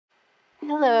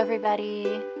Hello,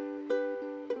 everybody.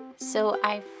 So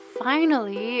I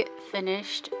finally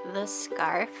finished the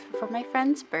scarf for my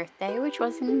friend's birthday, which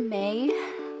was in May.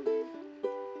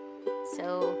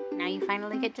 So now you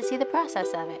finally get to see the process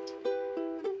of it.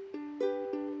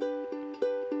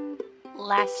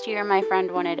 Last year, my friend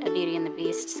wanted a Beauty and the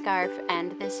Beast scarf,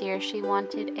 and this year she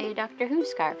wanted a Doctor Who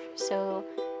scarf. So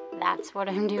that's what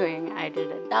I'm doing. I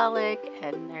did a Dalek,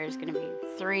 and there's gonna be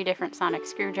 3 different sonic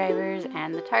screwdrivers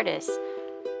and the TARDIS.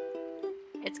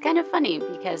 It's kind of funny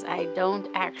because I don't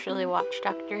actually watch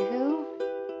Doctor Who.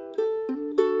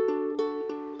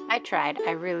 I tried,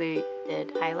 I really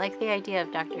did. I like the idea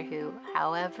of Doctor Who,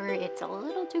 however, it's a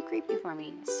little too creepy for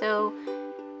me. So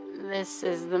this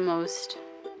is the most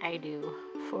I do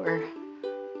for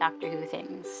Doctor Who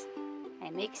things. I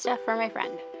make stuff for my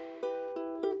friend.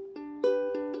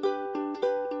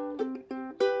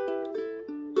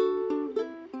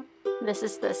 This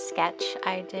is the sketch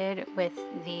I did with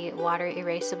the water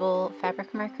erasable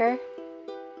fabric marker,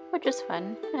 which is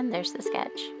fun, and there's the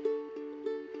sketch.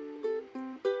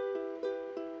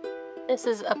 This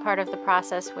is a part of the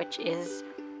process which is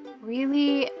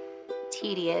really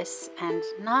tedious and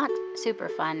not super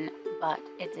fun, but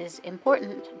it is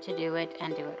important to do it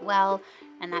and do it well,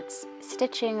 and that's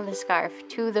stitching the scarf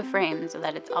to the frame so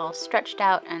that it's all stretched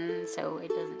out and so it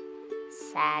doesn't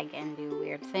sag and do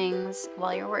weird things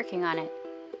while you're working on it.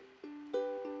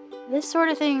 This sort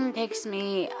of thing takes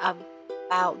me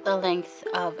about the length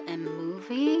of a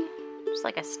movie, just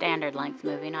like a standard length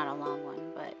movie, not a long one,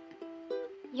 but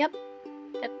yep,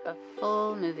 took a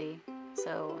full movie.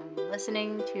 So I'm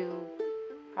listening to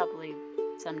probably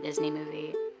some Disney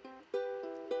movie.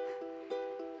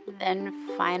 Then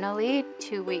finally,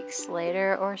 2 weeks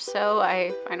later or so,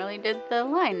 I finally did the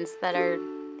lines that are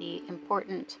the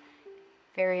important,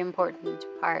 very important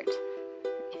part.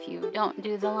 If you don't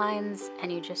do the lines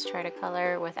and you just try to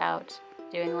color without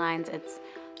doing lines, it's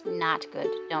not good.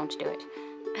 Don't do it.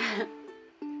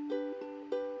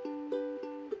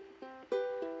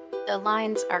 The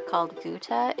lines are called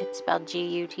Gutta. It's spelled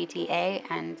G-U-T-T-A,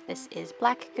 and this is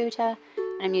black Gutta,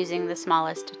 and I'm using the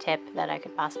smallest tip that I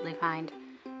could possibly find.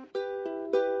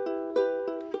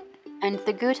 And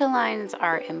the Gutta lines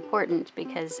are important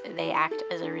because they act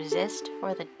as a resist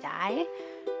for the dye.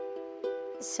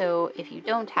 So if you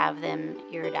don't have them,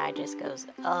 your dye just goes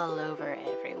all over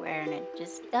everywhere and it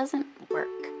just doesn't work.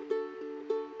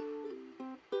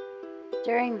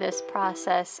 During this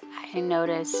process, I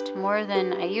noticed more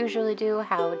than I usually do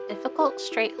how difficult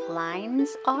straight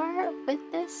lines are with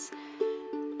this,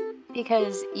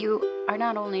 because you are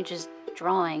not only just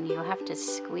drawing, you have to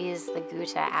squeeze the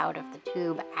Gutta out of the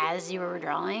tube as you are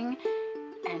drawing,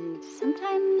 and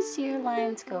sometimes your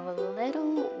lines go a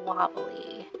little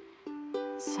wobbly.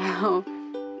 So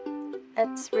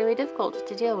that's really difficult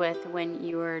to deal with when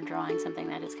you're drawing something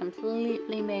that is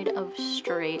completely made of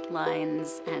straight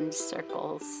lines and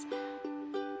circles.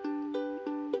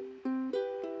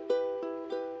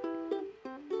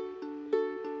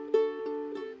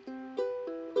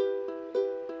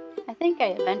 I think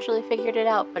I eventually figured it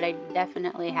out, but I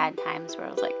definitely had times where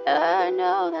I was like,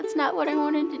 no, that's not what I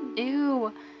wanted to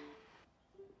do.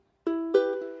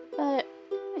 But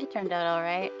it turned out all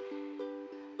right.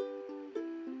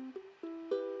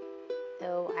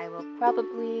 So I will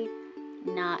probably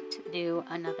not do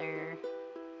another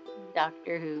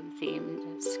Doctor Who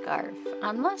themed scarf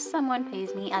unless someone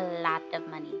pays me a lot of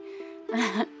money.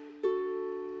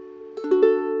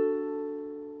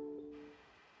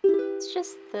 It's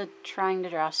just the trying to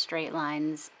draw straight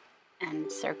lines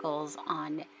and circles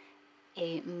on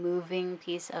a moving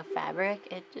piece of fabric.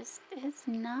 It just is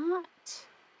not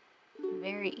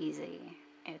very easy.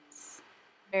 It's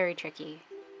very tricky,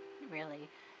 really.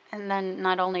 And then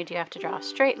not only do you have to draw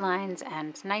straight lines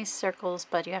and nice circles,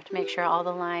 but you have to make sure all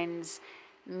the lines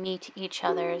meet each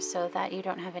other so that you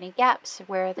don't have any gaps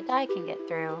where the dye can get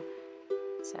through.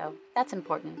 So that's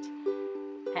important.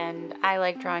 And I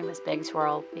like drawing this big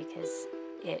swirl because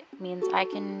it means I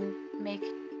can make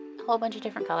a whole bunch of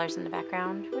different colors in the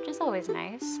background, which is always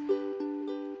nice.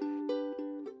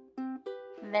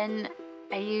 Then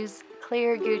I use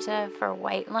clear Gutta for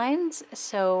white lines,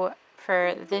 so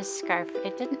for this scarf,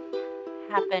 it didn't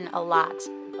happen a lot,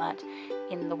 but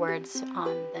in the words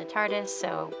on the TARDIS,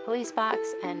 so police box,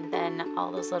 and then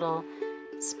all those little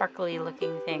sparkly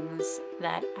looking things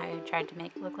that I tried to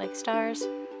make look like stars.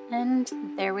 And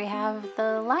there we have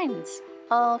the lines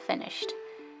all finished.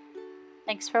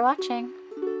 Thanks for watching.